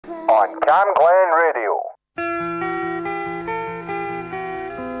on Cam Glen Radio.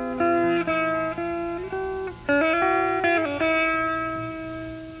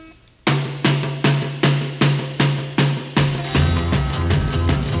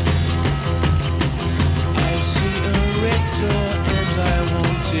 I see a red door and I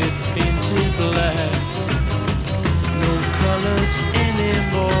want it painted black. No colors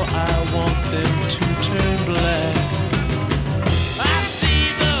anymore, I want them to turn black. I see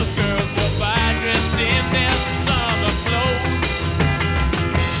the girls go by dressed in their summer clothes.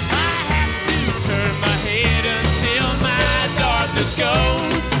 I have to turn my head until my darkness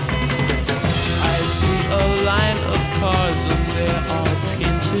goes. I see a line of cars and they are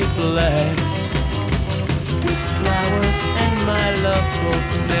painted black, with flowers and my love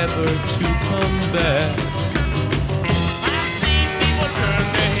both never to come back. I see people turn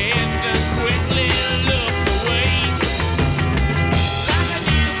their heads and quickly look away. Like a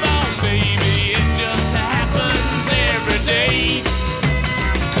newborn baby, it just happens every day.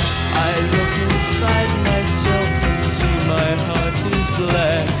 I look inside myself and see my heart is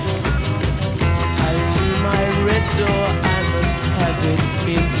black. I see my red door, I must have it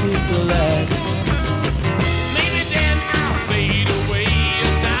painted black. Maybe then I'll fade away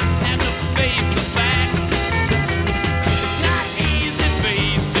and not have to face the facts. It's not easy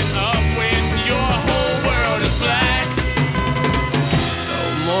facing up when your whole world is black. No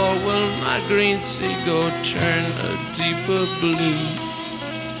more will my green seagull turn a deeper blue.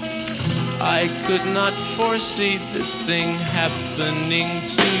 I could not foresee this thing happening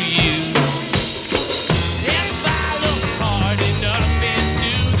to you. If I look hard enough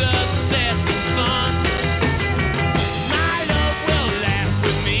into the setting sun, my love will laugh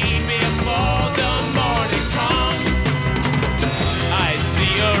with me before the morning comes. I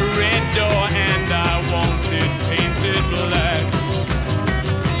see a red door and I want it painted black.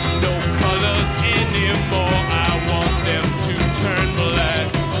 No colors anymore, I want them to turn black.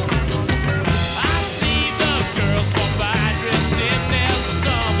 I see the girls walk by dressed in their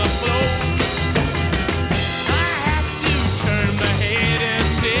summer clothes. I have to turn my head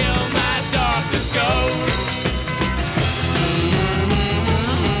until my darkness goes.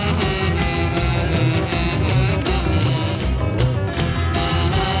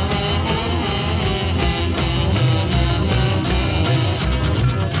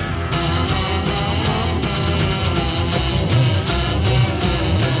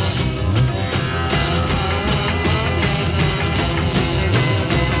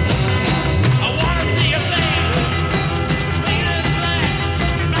 I wanna see a fade, faded black,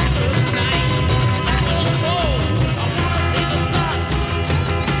 black as night, black as gold. I wanna see the sun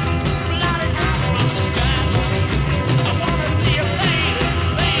blotted out from the sky. I wanna see a faded,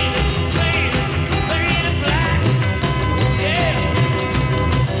 faded, faded, faded black. Yeah.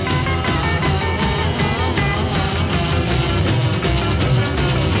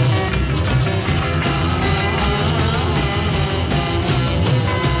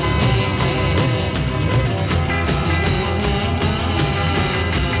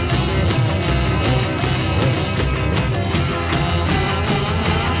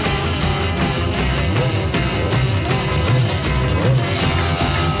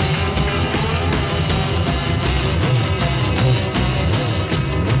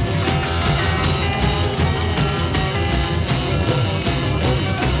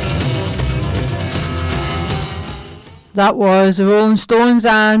 That was the Rolling Stones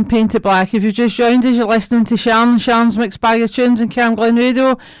and Painted Black. If you've just joined us, you're listening to Sharon's mixed bag of tunes on Cam Glen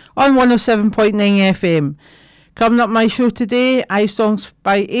Radio on 107.9 FM. Coming up my show today, I have songs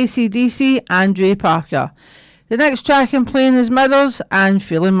by AC/DC and Ray Parker. The next track I'm playing is Mirrors and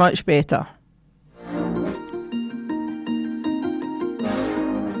Feeling Much Better.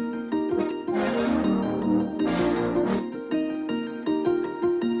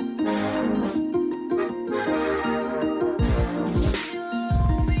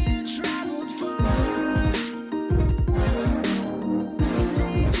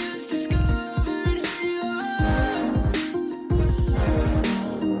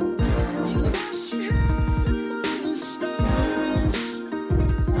 Stars.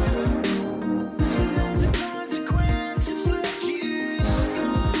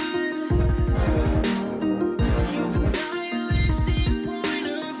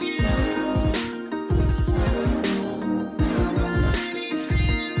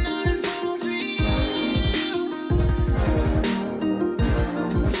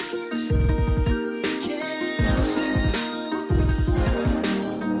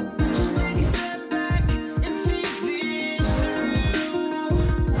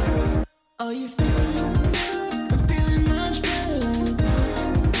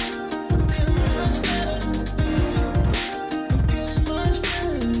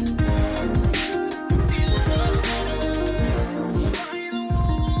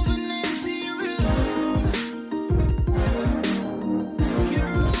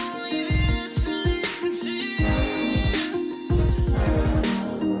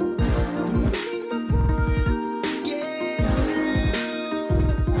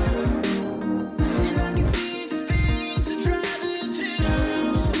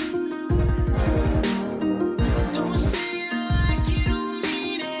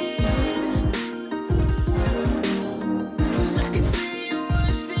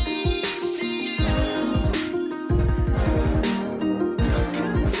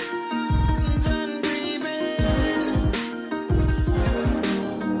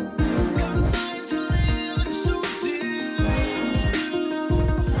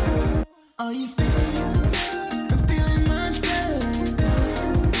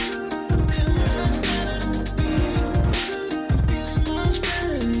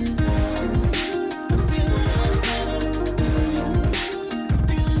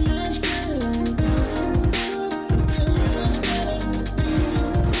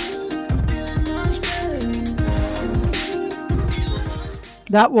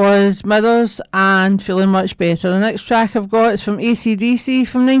 That was Mirrors and Feeling Much Better. The next track I've got is from AC/DC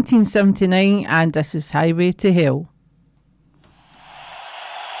from 1979, and this is Highway to Hell.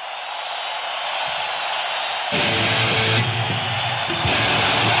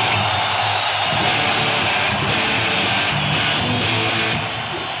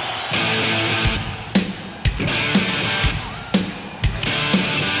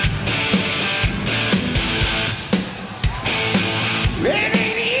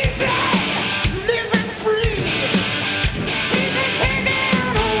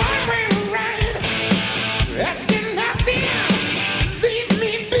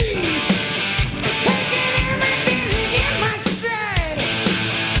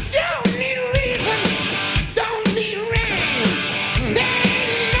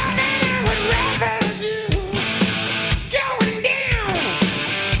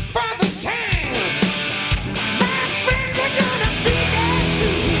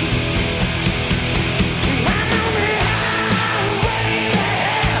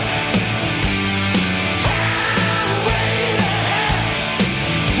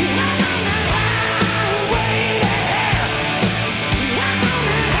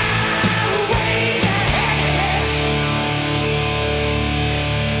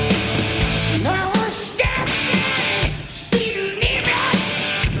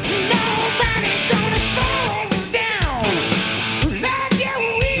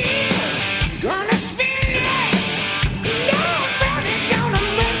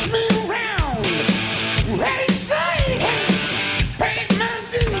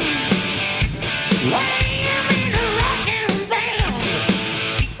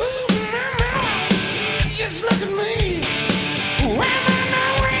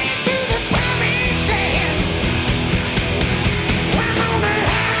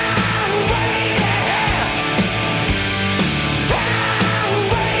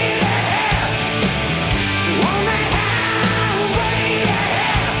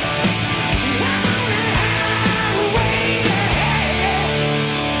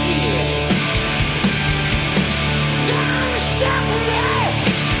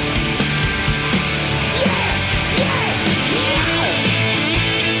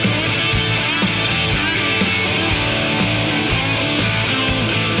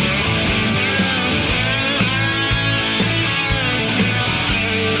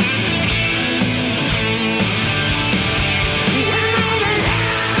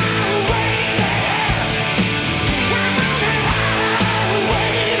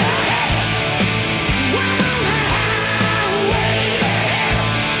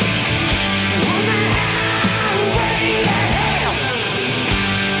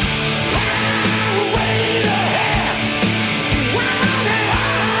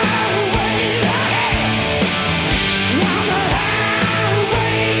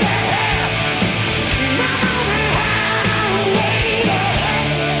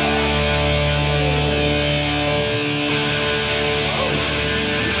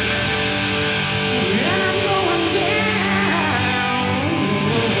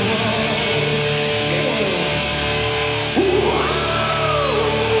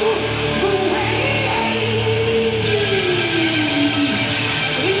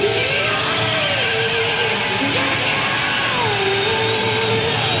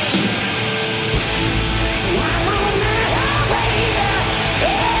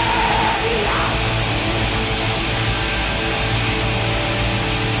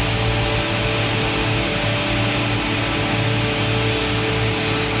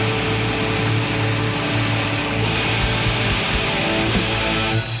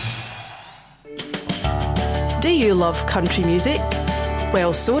 Do you love country music?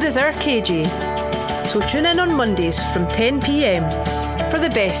 Well, so does our KG. So tune in on Mondays from 10 p.m. for the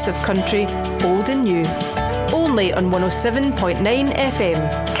best of country, old and new. Only on 107.9 FM.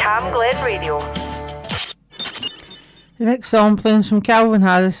 Cam Glen Radio. The next song playing from Calvin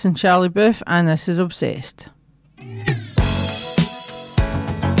Harris and Charlie Booth, and this is Obsessed.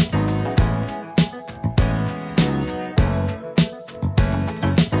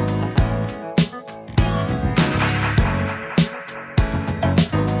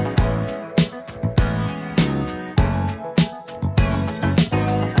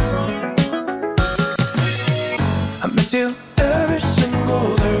 You every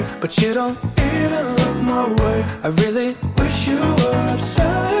single day, but you don't even look my way. I really wish you were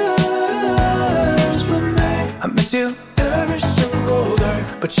obsessed with me. I miss you every single day,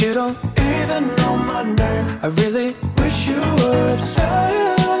 but you don't even know my name. I really wish you were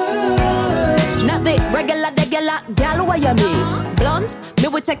obsessed. Not the regular gal where you meet. Blunt, me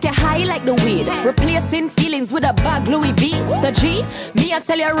with take you high like the weed, replacing feelings with a bag Louis V. So G, me I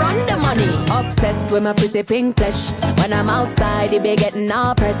tell you run the money. Obsessed with my pretty pink flesh. When I'm outside, it be getting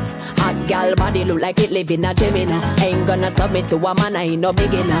all pressed. Hot gal body look like it live in a Gemini. Ain't gonna submit to a man, I ain't no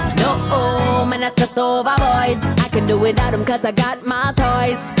beginner. No, man, I stress over boys. I can do without them cause I got my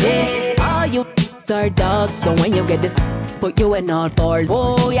toys. Yeah, all you are dogs. So when you get this, put you in all fours.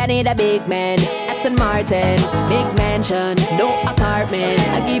 Oh, you need a big man. Aston Martin, big mansion, no apartments.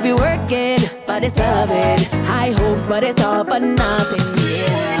 I keep you working, but it's loving. High hopes, but it's all for nothing.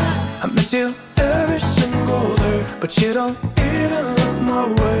 Yeah, I miss you every single day, but you don't even look my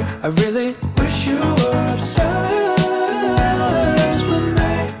way. I really wish you were obsessed with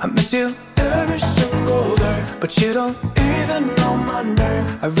me. I miss you every single day, but you don't even know my name.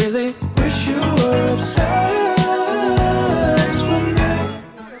 I really wish you were obsessed with me.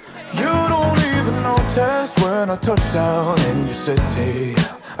 You don't even notice when I touch down in your city.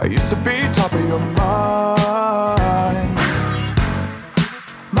 I used to be top of your mind.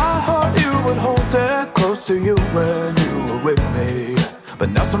 My heart, you would hold it close to you when you were with me. But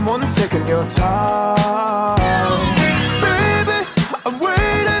now someone's taking your time. Baby, I'm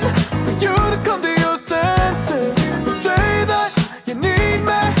waiting for you to come to your senses and say that you need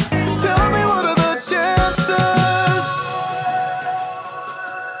me. Tell me what are the chances?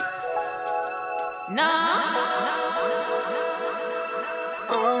 no.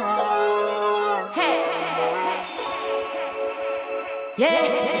 Hey, yeah.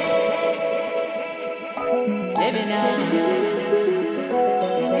 Living up.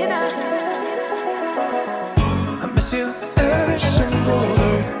 I miss you every single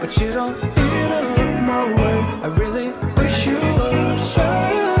day, but you don't even look my way. I really wish you were obsessed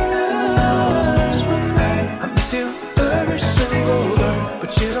with me. I miss you every single day,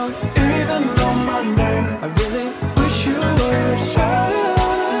 but you don't even know my name. I really wish you were obsessed with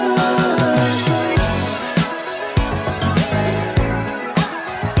me.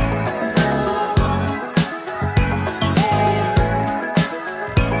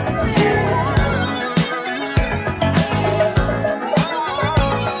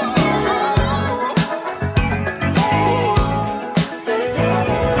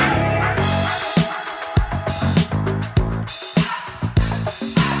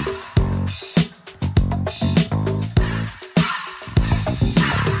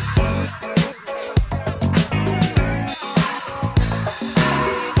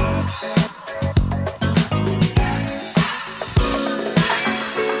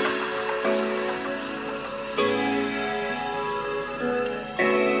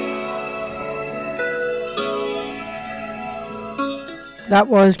 That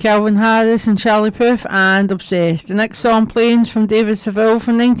was Calvin Harris and Charlie Puth and Obsessed. The next song playing is from David Seville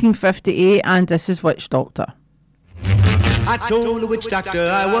from 1958, and this is Witch Doctor. I told the witch doctor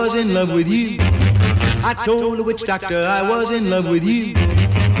I was in love with you. I told the witch doctor I was in love with you.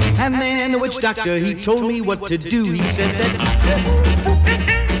 And then the witch doctor, he told me what to do. He said that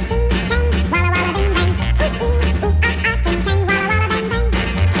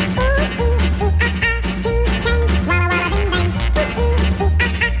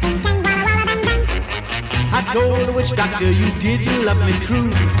I told the witch doctor you didn't love me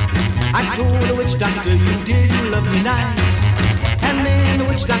true. I told the witch doctor you didn't love me nice. And then the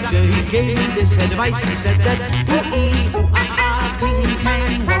witch doctor he gave me this advice. He said that ooh-ee, ooh-ah-ah,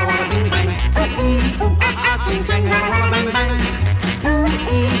 ting-tang, walla-walla bing-bang. Ooh-ee, ooh-ah-ah, ting-tang, walla-walla bang-bang.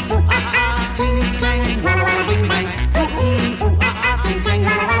 Ooh-ee, ooh-ah-ah, ting-tang, walla-walla bing-bang. Ooh-ee, ooh-ah-ah, ting-tang,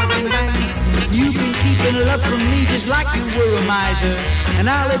 walla-walla bang-bang. You've been keeping love from me just like you were a miser. And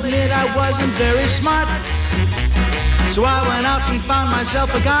I'll admit I wasn't very smart. So I went out and found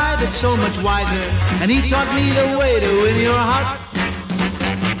myself a guy that's so much wiser. And he taught me the way to win your heart.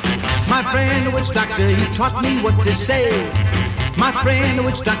 My friend the witch doctor, he taught me what to say. My friend the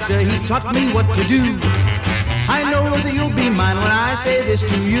witch doctor, he taught me what to do. I know that you'll be mine when I say this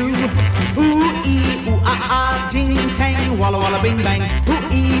to you. Ooh-ee, ooh-ah-ah, ting-tang, walla-walla bing-bang.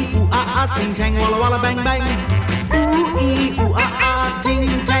 Ooh-ee, ooh-ah-ah, ting-tang, walla-walla bang-bang. Ooh-ee, ooh-ah-ah,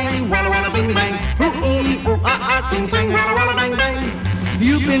 ting-tang, walla-walla bing-bang. Ooh-ee, ooh-ah-ah, ting-tang, walla-walla bang-bang.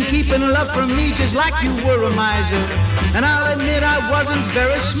 You've been keeping love from me just like you were a miser. And I'll admit I wasn't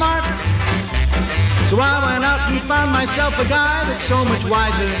very smart. So I went out and found myself a guy that's so much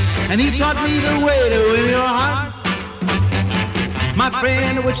wiser. And he taught me the way to win your heart. My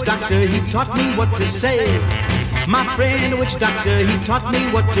friend the witch doctor, he taught me what to say. My friend the witch doctor, he taught me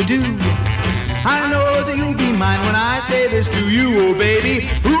what to do. I know that you'll be mine when I say this to you, oh baby.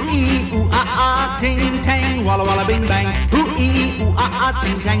 Ooh-ee, ooh-ah-ah, ting-tang, walla-walla bing-bang. Ooh-ee, ooh-ah-ah,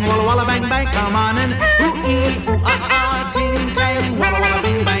 ting-tang, walla-walla bang-bang. Come on and ooh-ee, ooh-ah-ah, ting-tang, walla-walla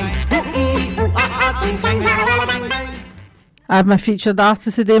bing-bang. I have my featured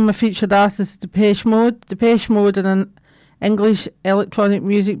artist today. My featured artist is Depeche Mode. Depeche Mode are an English electronic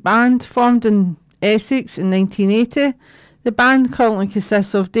music band formed in Essex in 1980. The band currently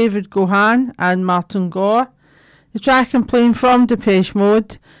consists of David Gohan and Martin Gore. The track I'm playing from Depeche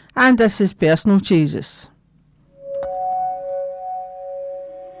Mode, and this is Personal Jesus.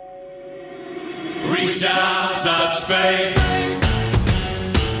 Reach out, touch faith.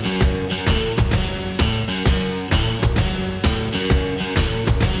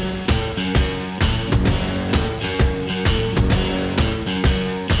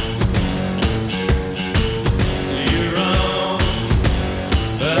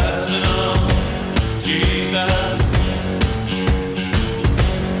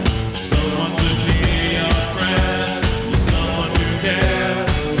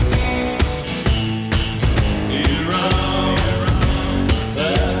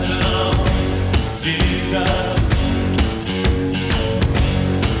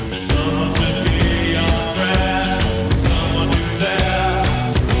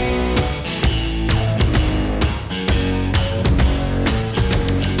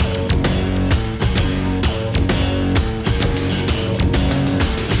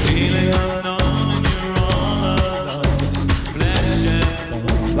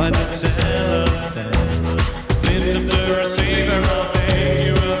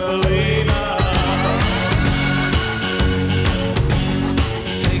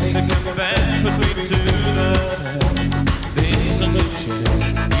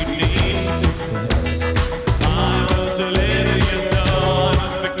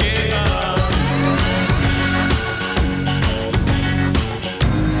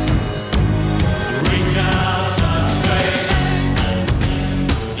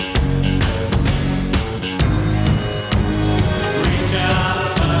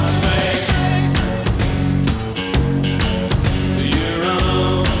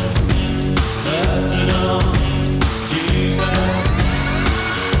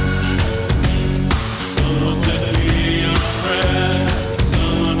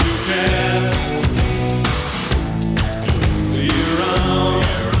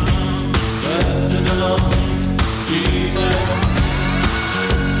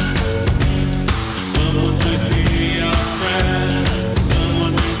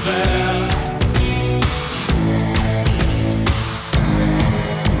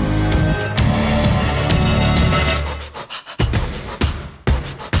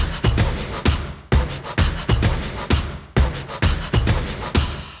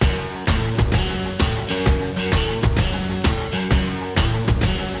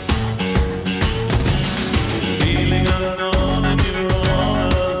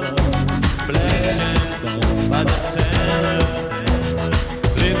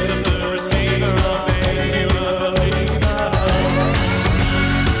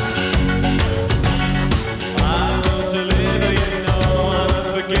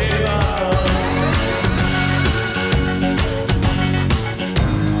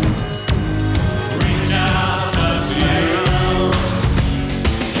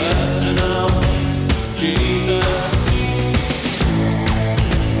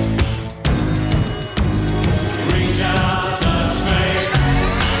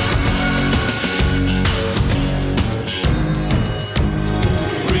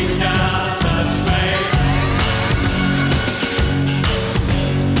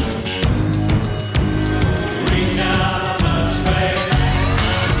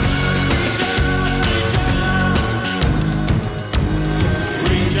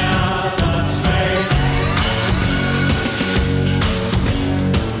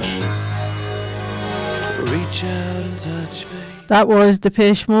 That was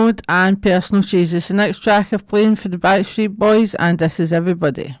Depeche Mode and Personal Jesus. The next track I've playing for the Backstreet Boys, and this is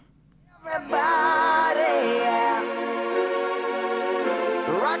Everybody. Everybody, yeah.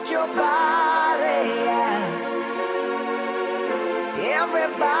 Rock your body, yeah.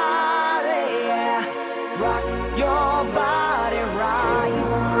 Everybody, yeah. Rock your body right.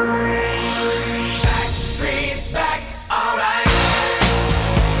 Backstreet's back, alright.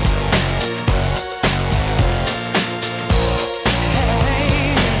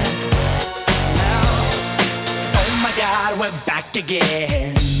 We're back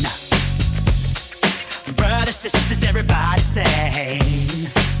again. Brothers, sisters, everybody sing.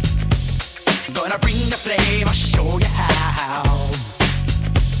 Gonna bring the flame, I'll show you how.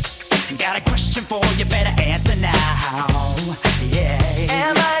 Got a question for you, better answer now. Yeah.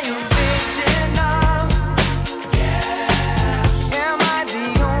 Am I original? Yeah. Am I the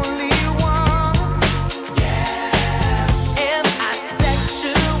only one? Yeah. Am I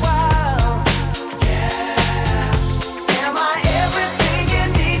sexual? Yeah. Am I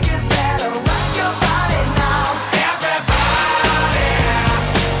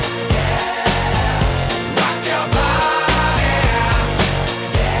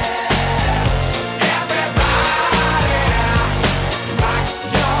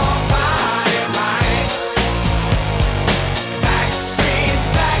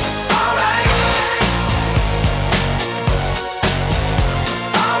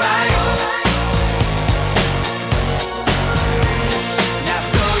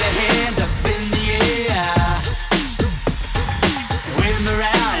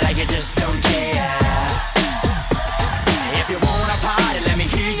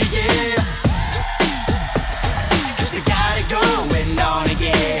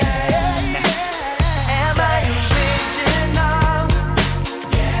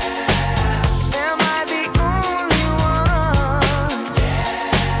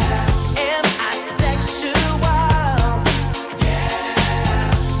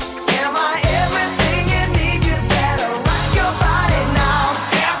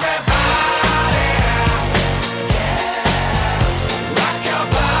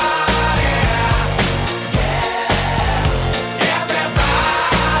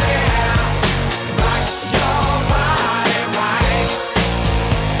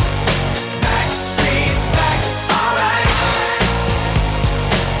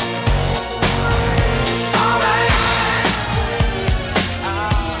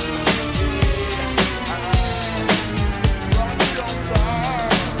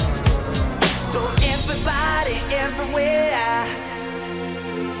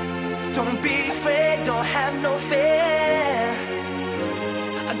Don't be afraid, don't have no fear.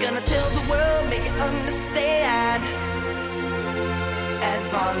 I'm gonna tell the world, make it understand.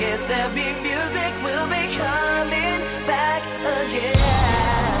 As long as there be music, we'll be coming back again.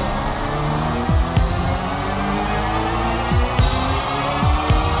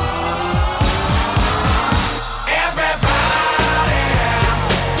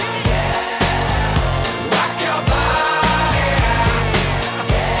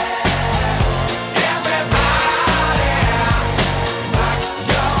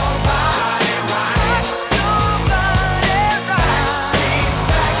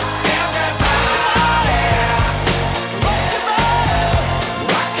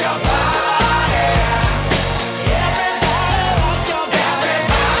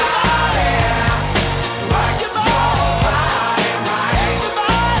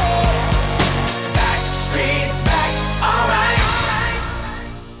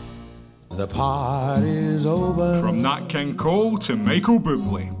 The party's over. From Nat King Cole to Michael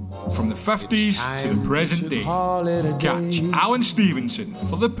Bublé, from the 50s to the present day, catch Alan Stevenson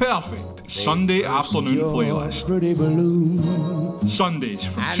for the perfect Sunday afternoon playlist. Sundays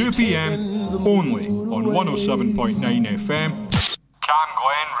from 2 p.m, only on 107.9 FM, Cam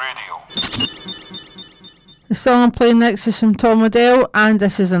Glen Radio. The song I'm playing next is from Tom Odell, and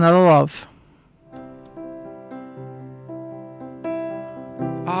This Is Another Love.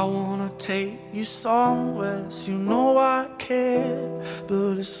 I wanna take you somewhere, so you know I care,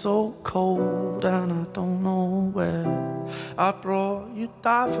 but it's so cold and I don't know where. I brought you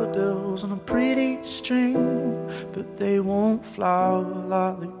daffodils on a pretty string, but they won't flower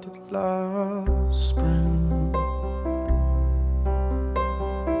like they did last spring.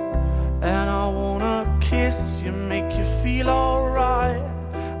 And I wanna kiss you, make you feel alright.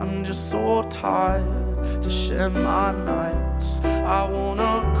 I'm just so tired to share my nights. I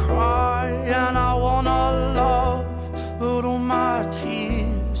wanna cry and I wanna love, but all my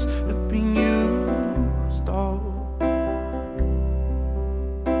tears have been used up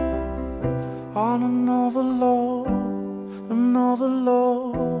on another love, another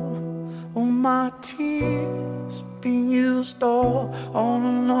love. All my tears have been used up on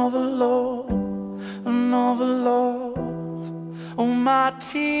another love, another love. All my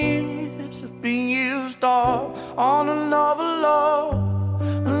tears have been used up on another love,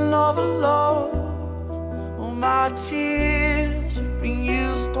 another love. All my tears have been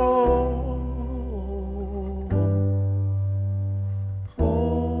used up.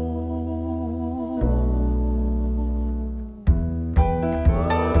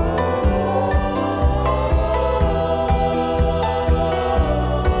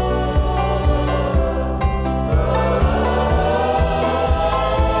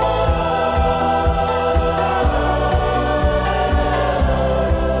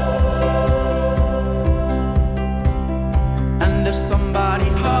 Somebody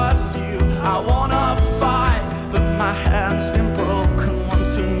hurts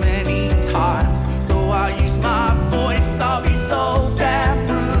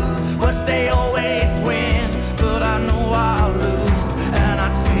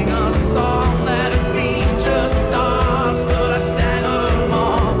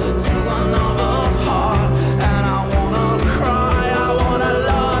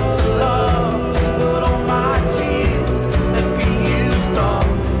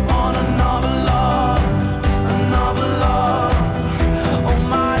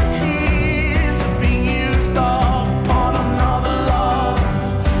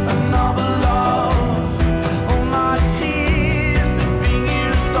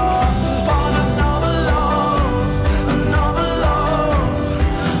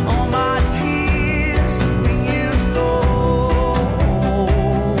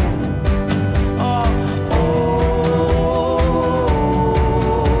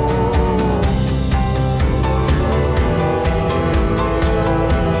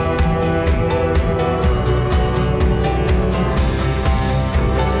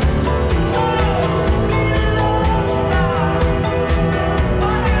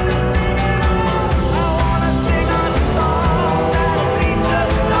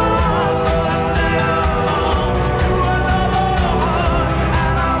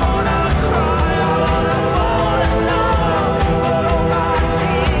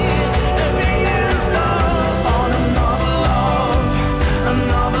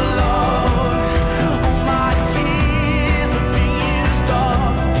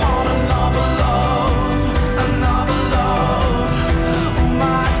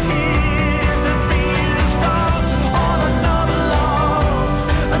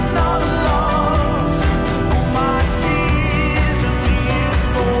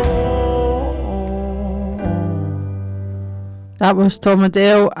That was Tom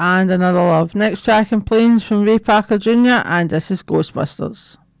Adele and Another Love. Next track in Plains from Ray Parker Jr. and this is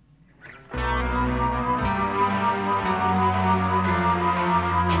Ghostbusters.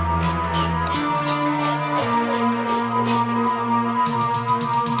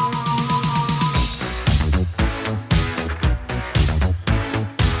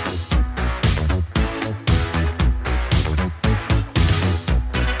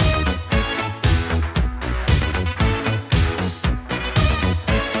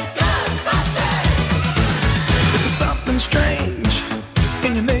 Strange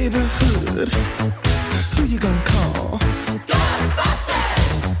in your neighborhood. Who you gonna call?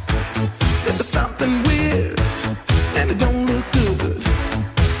 Ghostbusters! If there's something weird and it don't look good,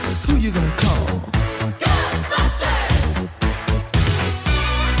 who you gonna call? Ghostbusters!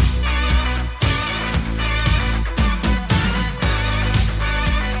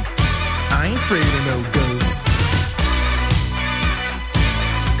 I ain't afraid of no ghosts.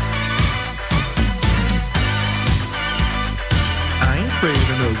 Afraid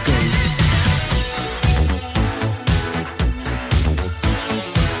of no ghosts.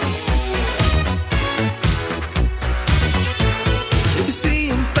 If you're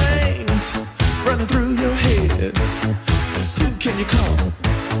seeing things running through your head, who can you call?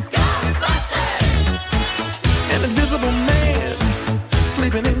 Ghostbusters! An invisible man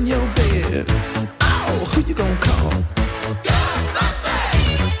sleeping in your bed. Oh, who you gonna call?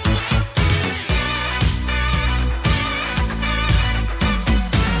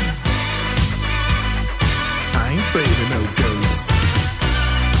 Afraid of no ghosts.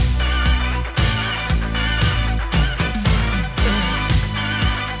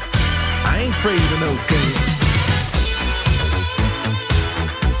 I ain't afraid of no ghosts.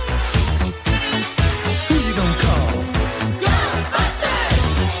 Who you gonna call? Ghostbusters!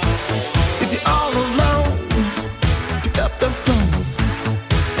 If you're all alone, pick up the phone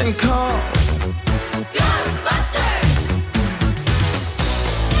and call Ghostbusters!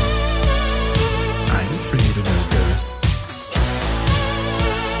 I ain't afraid of no ghosts.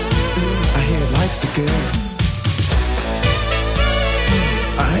 I hear it likes the girls.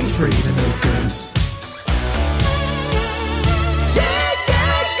 I ain't afraid of no ghosts. Yeah,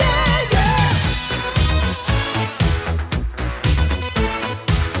 yeah, yeah, yeah.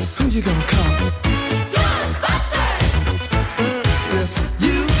 Who you gonna call? Ghostbusters! If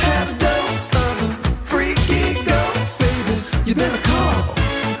you had a dose of a freaky ghost, baby, you better call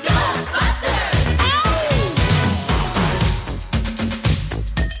Ghostbusters!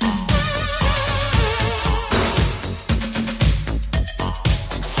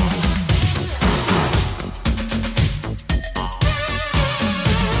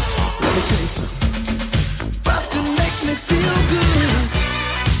 Let me tell you something. Bustin' makes me feel good.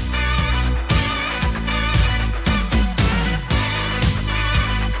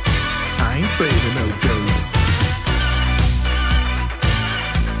 I ain't afraid of no ghosts.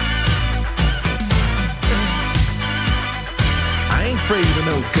 I ain't afraid of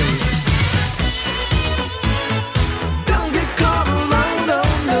no ghosts. Don't get caught alone, no,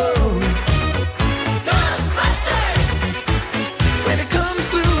 no. Ghostbusters! When it comes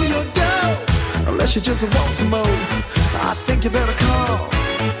through your door, unless you just want some more, I think you better call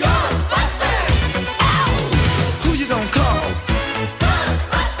Ghostbusters! Ow! Who you gonna call?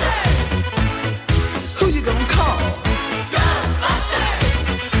 Ghostbusters! Who you gonna call? Ghostbusters!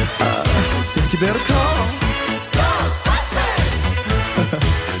 Think you better call Ghostbusters!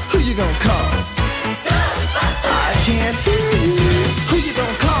 Who you gonna call? Ghostbusters! I can't hear you. Who you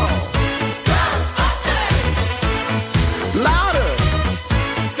gonna call? Ghostbusters! Louder!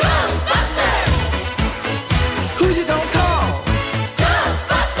 Ghostbusters! Who you gonna call?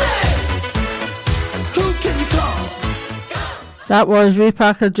 Ghostbusters! Who can you call? That was Ray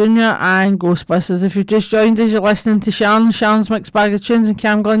Parker Jr. and Ghostbusters. If you've just joined us, you're listening to Sharon's Mixed Bag of Tunes on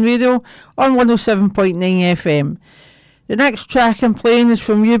Camglen Radio on 107.9 FM. The next track I'm playing is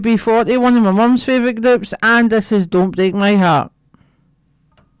from UB40, one of my mum's favourite groups, and this is Don't Break My Heart.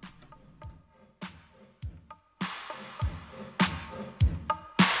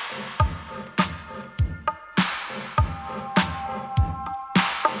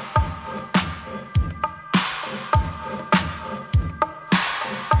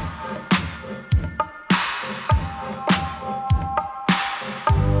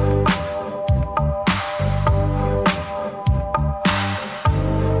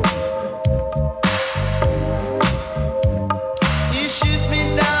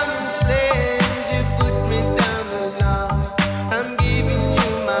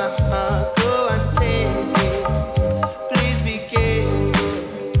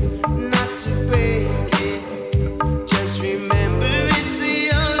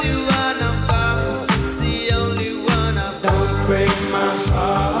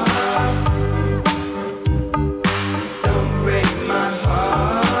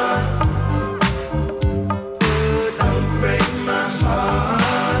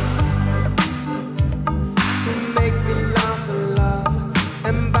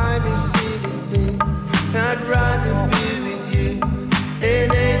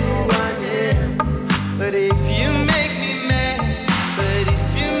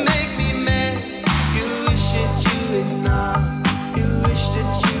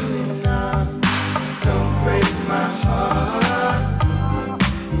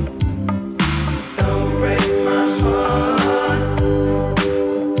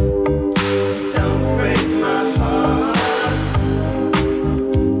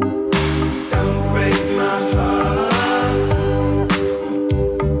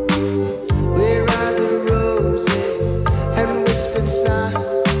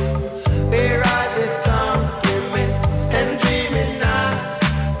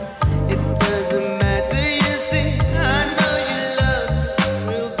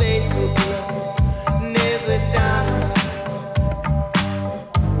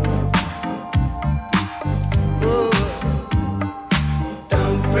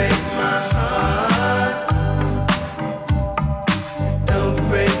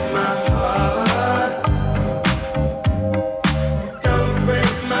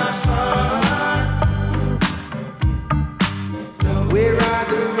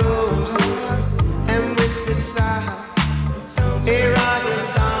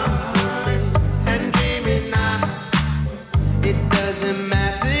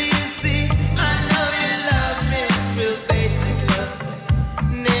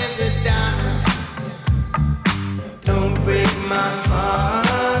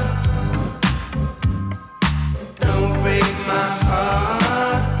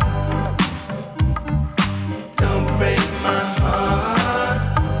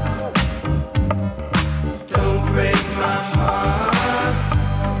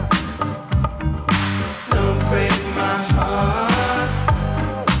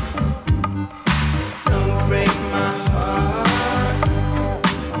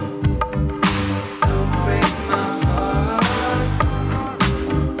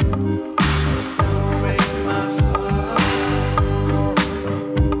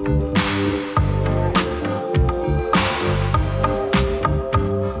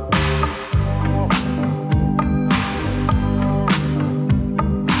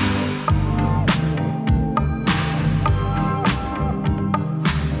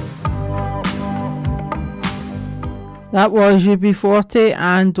 That was UB40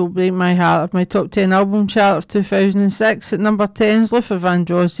 and Don't Break My Heart of my top 10 album chart of 2006. At number 10 is Luther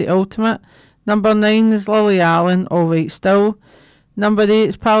Vandross, The Ultimate. Number 9 is Lily Allen, All Right Still. Number 8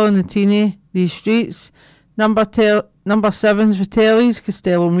 is Paolo Nutini, These Streets. Number 7 is Vitelli's,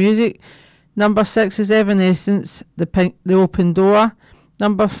 Costello Music. Number 6 is Evanescence, The Open Door.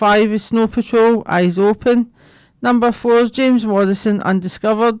 Number 5 is Snow Patrol, Eyes Open. Number 4 is James Morrison,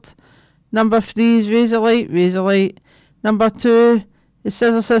 Undiscovered. Number 3 is Razorlight. Number 2 is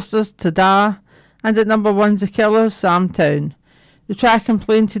Scissor Sisters, Tada. And at number 1 is The Killers, Samtown. The track I'm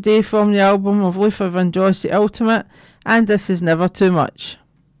playing today from the album of Luther Vandross, The Ultimate, and This Is Never Too Much.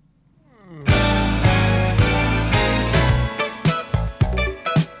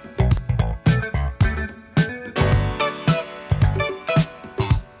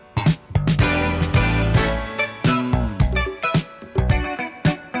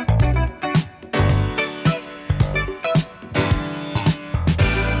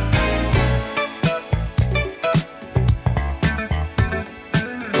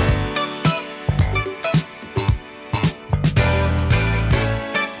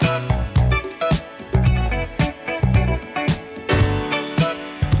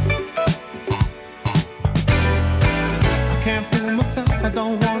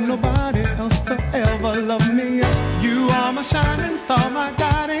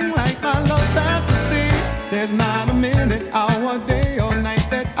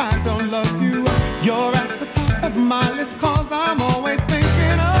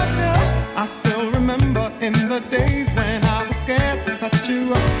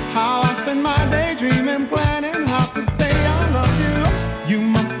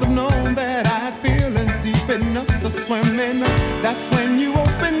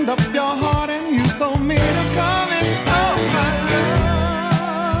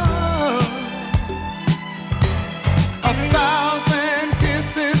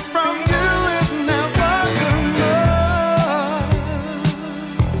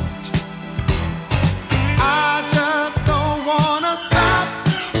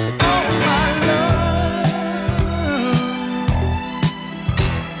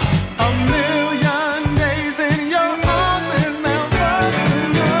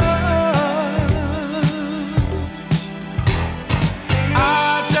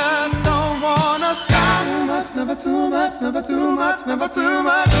 Too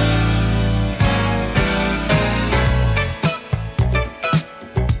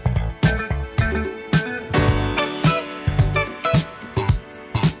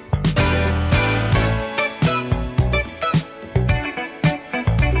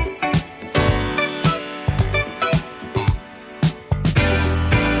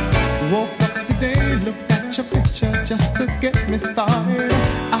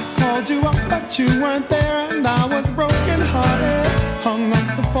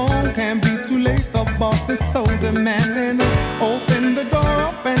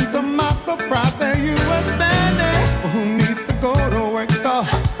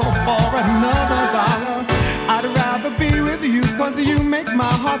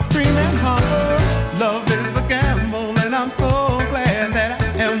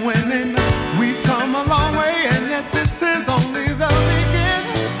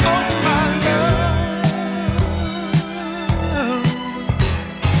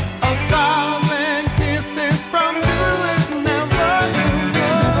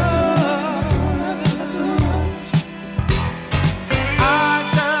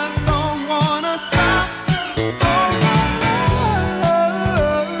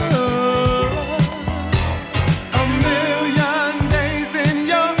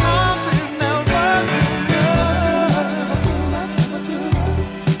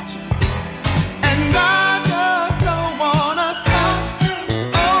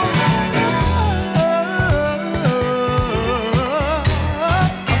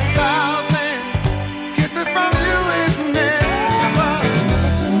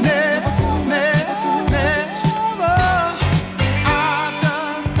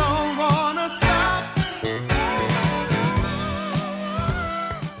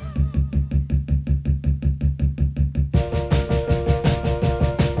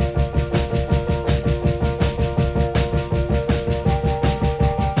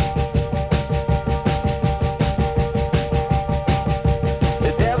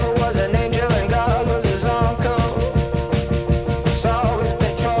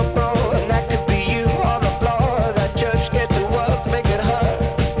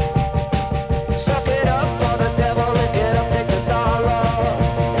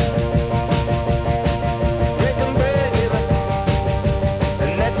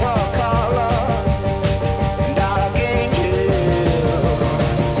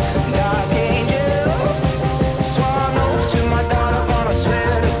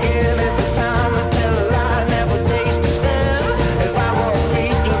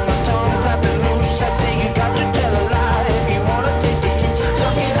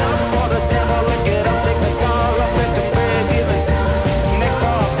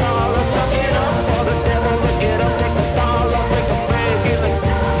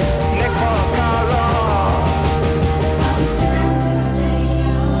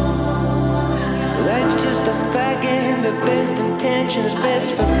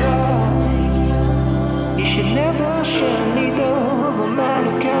best for God. You should never share neither of a man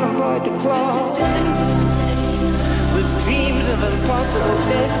who can't avoid the cloud. With dreams of impossible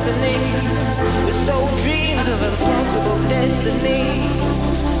destiny, with soul dreams of impossible destiny.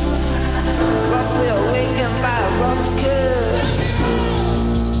 Roughly awakened by a rough curse.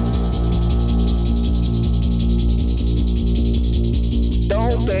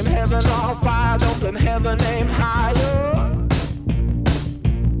 Don't blame heaven or fire, don't blame heaven, aim higher.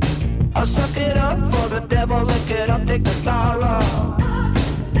 I'll suck it up for the devil, lick it up, take the dollar.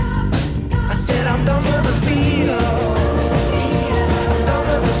 I said I'm done with the fear. I'm done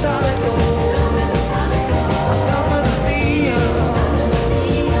with the solid gold. I'm done with the fear.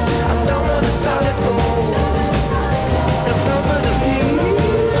 I'm done with the solid gold. I'm done with the fear.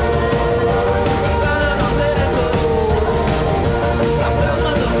 I'm gonna let it go. I'm done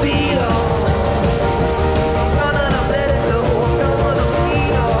with the fear. I'm gonna let it go. I'm done with the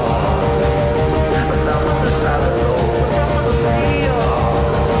fear. I'm done with the solid gold. I'm done with the fear.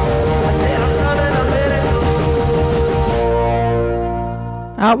 I said I'm gonna let it go.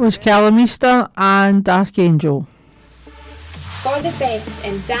 That was Calamista and Dark Angel. For the best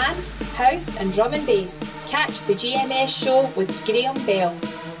in dance, house and drum and bass, catch the GMS show with Graham Bell.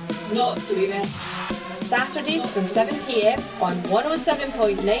 Not to be missed. Saturdays from 7 p.m. on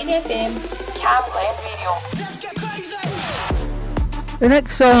 107.9 FM, Cam Glen Radio. The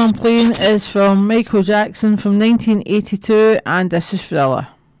next song I'm playing is from Michael Jackson from 1982, and this is Thriller.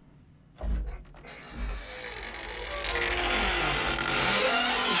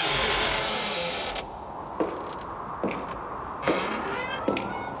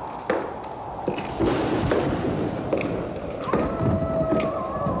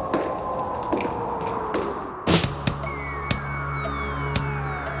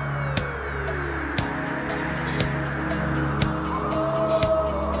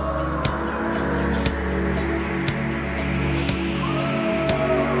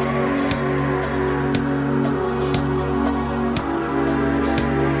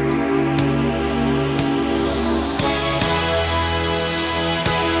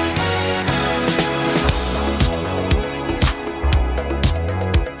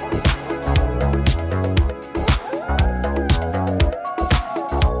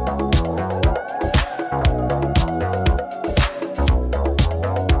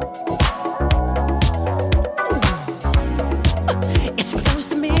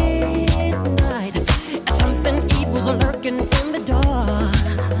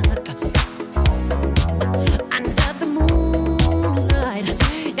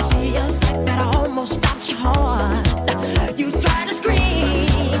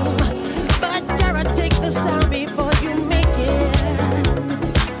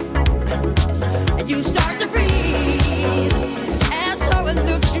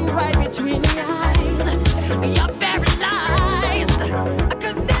 Right between the eyes, you're paralyzed.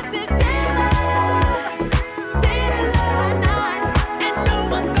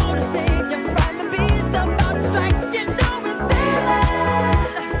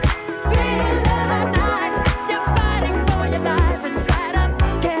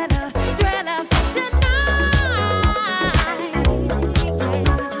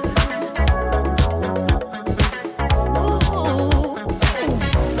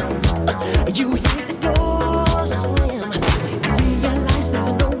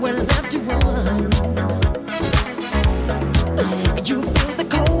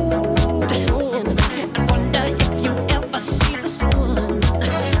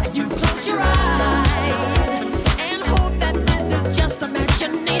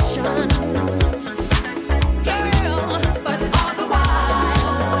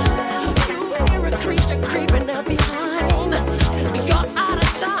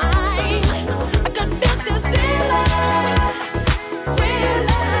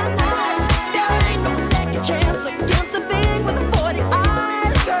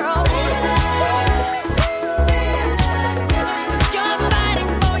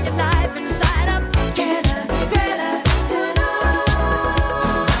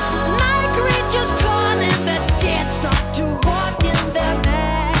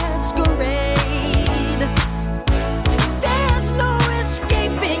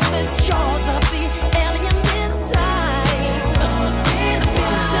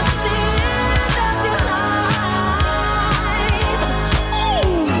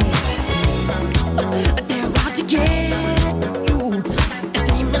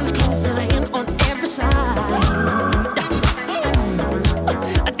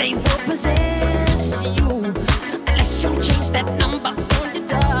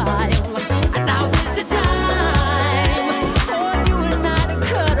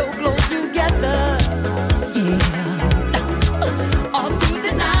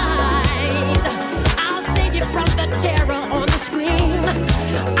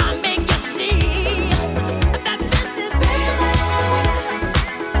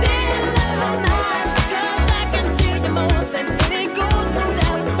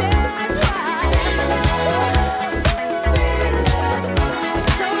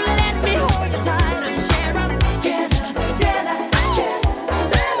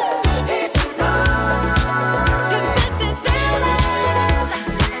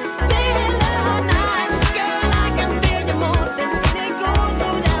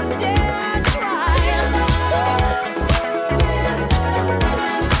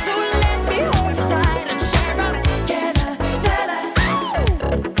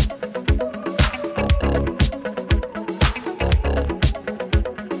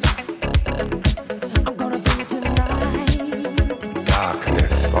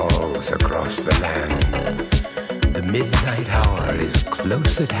 dance across the land. The midnight hour is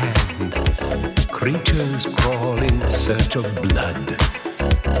close at hand. Creatures crawl in search of blood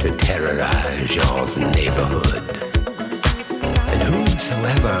to terrorize your neighborhood. And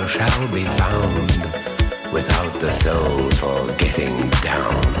whosoever shall be found without the soul for getting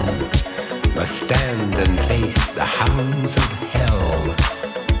down must stand and face the hounds of hell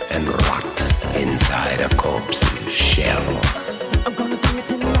and rot inside a corpse's shell. I'm gonna do it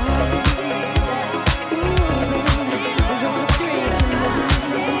tonight.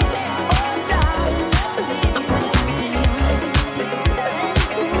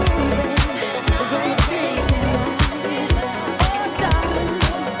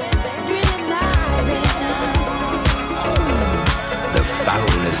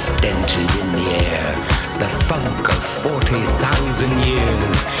 Stench is in the air, the funk of 40,000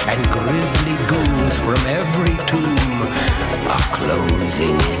 years, and grisly ghouls from every tomb are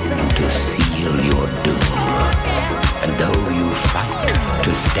closing in to seal your doom. And though you fight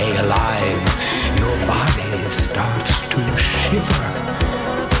to stay alive, your body starts to shiver,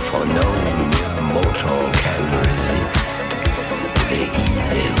 for no mere mortal can resist the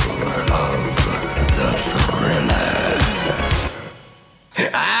evil of the thriller.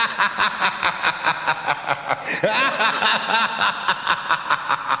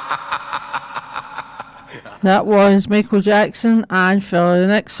 That was Michael Jackson and Phil. The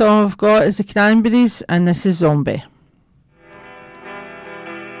next song I've got is the Cranberries, and this is Zombie.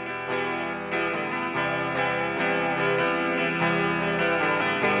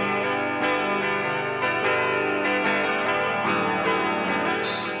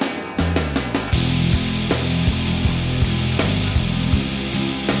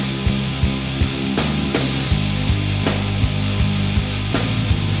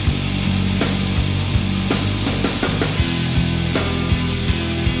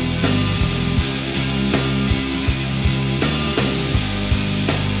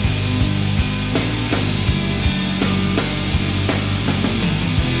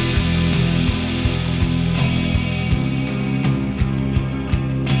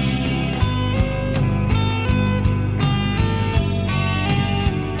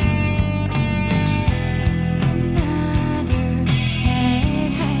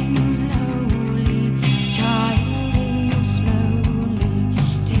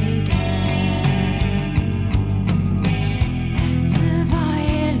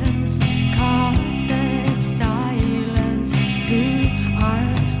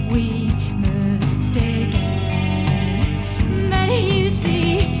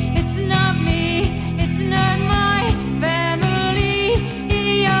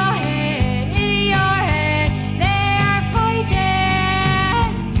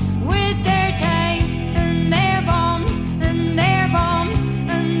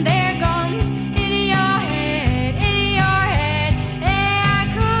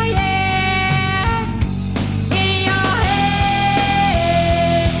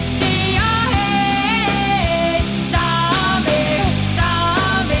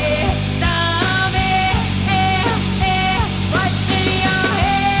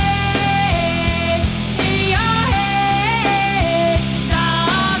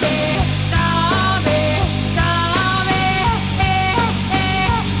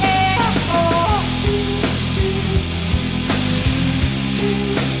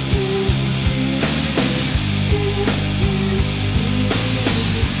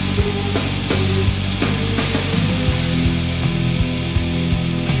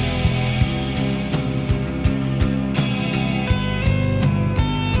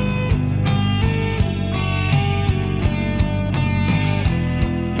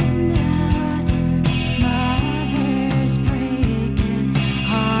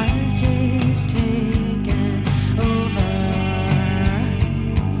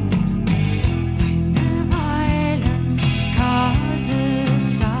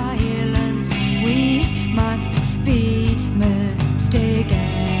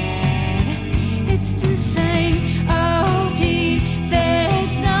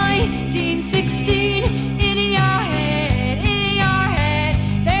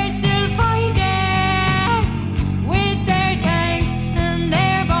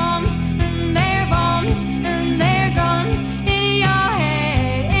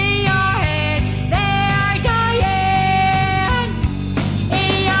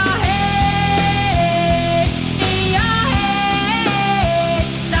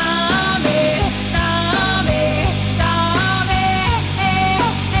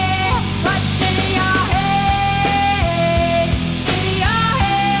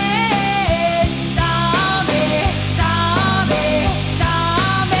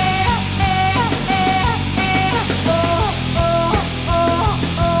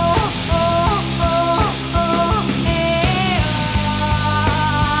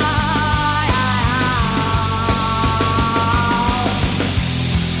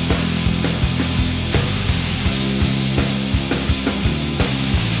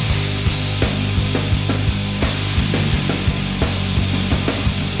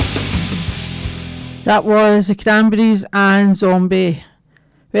 That was the Cranberries and Zombie.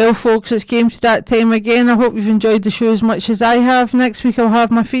 Well, folks, it's came to that time again. I hope you've enjoyed the show as much as I have. Next week I'll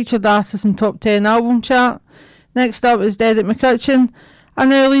have my featured artist and top 10 album chart. Next up is Derek McCutcheon,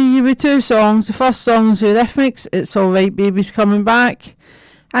 and I'll leave you with two songs. The first song is Eurythmics, It's Alright Baby's Coming Back,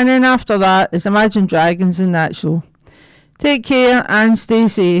 and then after that is Imagine Dragons and Natural. Take care and stay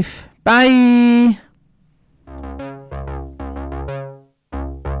safe. Bye.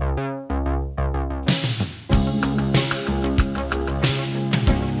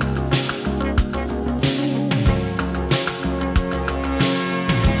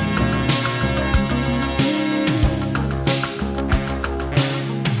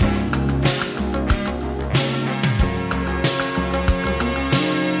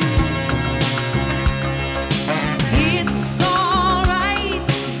 It's alright,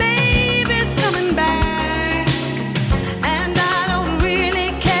 baby's coming back, and I don't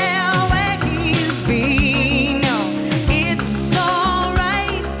really care where he's been. No, it's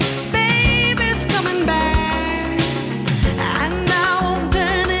alright, baby's coming back, and I won't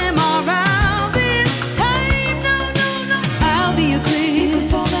turn him around this time. No, no, no. I'll be your cliff, you can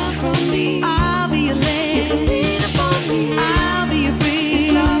fall down from me. I'll be your leg, you can lean upon me. I'll be your breeze,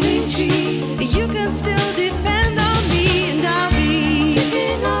 flowering tree. You can still depend on me, and I'll be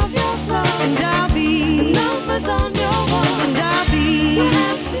taking off your clothes, and I'll be the numbers on your wall, and I'll be your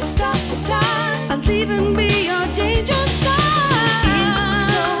hands to stop the time. I'll even be your danger sign.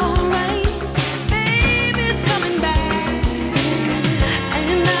 It's alright, baby's coming back,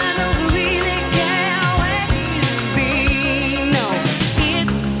 and I don't really care where he's been. No,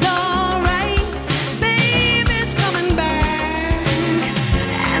 it's alright, baby's coming back,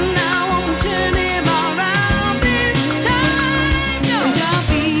 and I won't turn him around this time. No, and I'll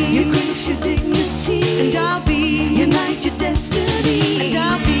be your grace, your dignity, and I'll be your night, your destiny, and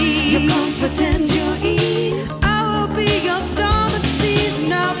I'll be your comfort and your ease. I will be your storm at seas,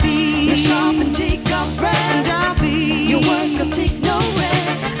 and I'll be your sharp and take off breath, and I'll be your work, I'll take no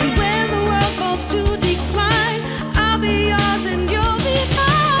rest. And when the world falls to decline, I'll be yours and you'll be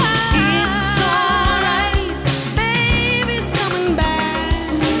mine. It's alright, baby's coming back,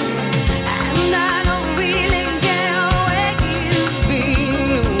 and I don't really care where he's been.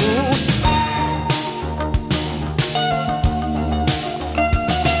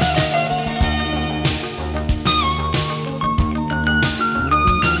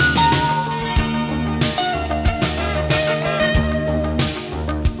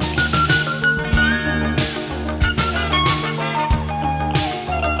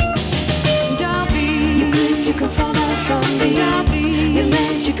 And I'll be your cliff, you can fall down from me. And I'll be your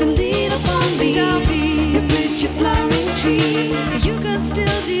ledge, you can lean upon me. And I'll be your bridge, your flowering tree. You can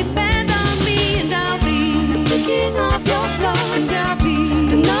still depend on me, and I'll be the ticking of your clock, and I'll be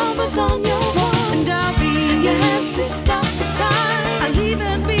the numbers on your wall, and I'll be your hands to stop the time. I'll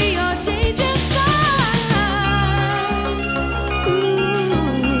even be your danger sign.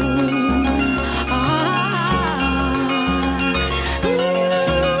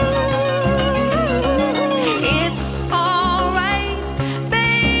 It's alright,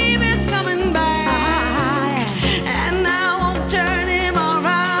 baby's coming back, and I won't turn him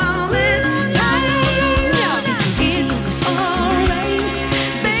around this time. It's alright,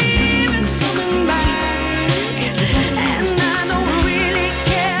 baby's coming back, and I don't really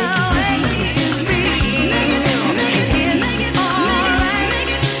care where he's been. It's alright, baby's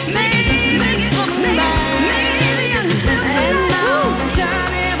coming back, and I won't turn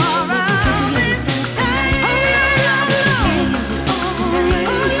him around this time. It's alright,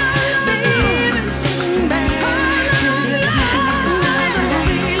 baby's coming back, and I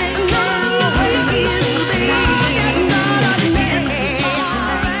don't really care where he's been. It's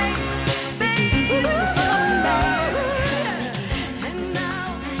alright, baby's coming back, and I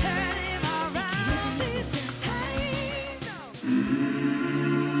won't turn him around this time.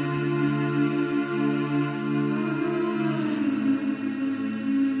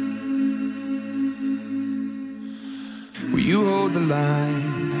 Will you hold the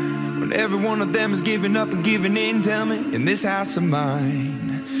line when every one of them is giving up and giving in? Tell me, in this house of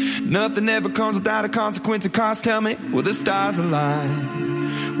mine, nothing ever comes without a consequence of cost. Tell me, will the stars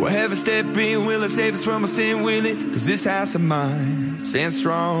align? Will heaven step in? Will it save us from our sin? Will it? 'Cause this house of mine stands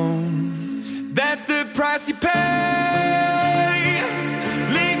strong. That's the price you pay.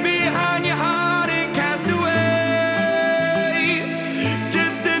 Leave behind your heart and cast away.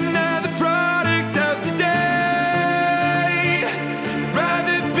 Just another product of today.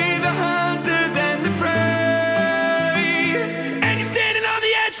 Rather be the hunter than the prey. And you're standing on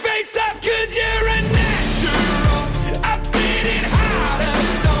the edge, face up, 'cause you're a natural. A beating heart of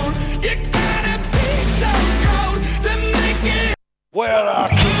stone. You gotta be Well, I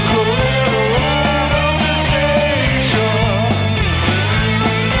took a little ride up the station.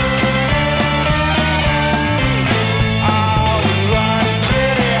 I was riding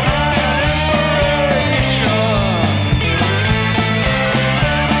pretty high on inspiration.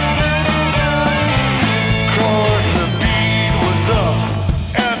 'Cause the beat was up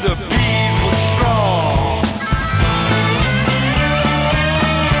and the beat was strong.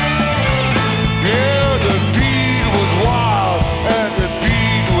 Yeah, the beat was wild and the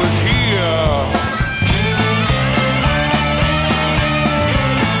beat was here.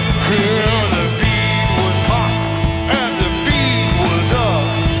 Yeah, the beat was hot and the beat was up.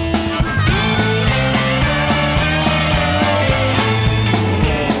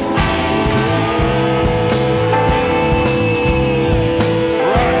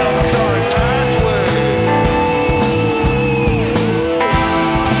 Right on the starting pathway.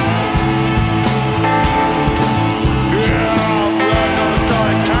 Yeah, I'm right on the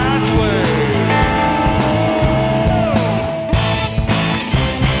starting pathway.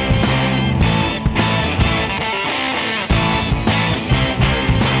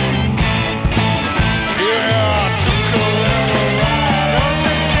 Yeah, I took a little ride up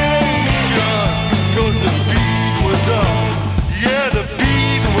the station. 'Cause the beat was up. Yeah, the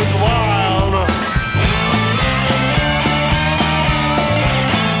beat was wild.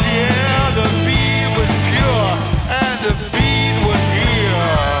 Yeah, the beat was pure and the beat was here.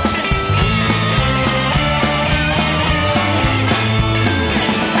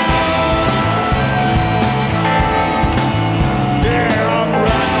 Yeah, I'm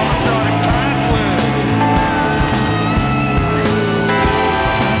right on the starting pathway.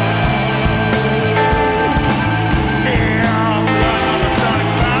 Yeah, I'm right on the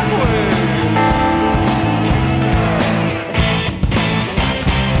starting pathway.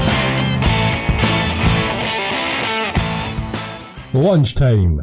 Lunchtime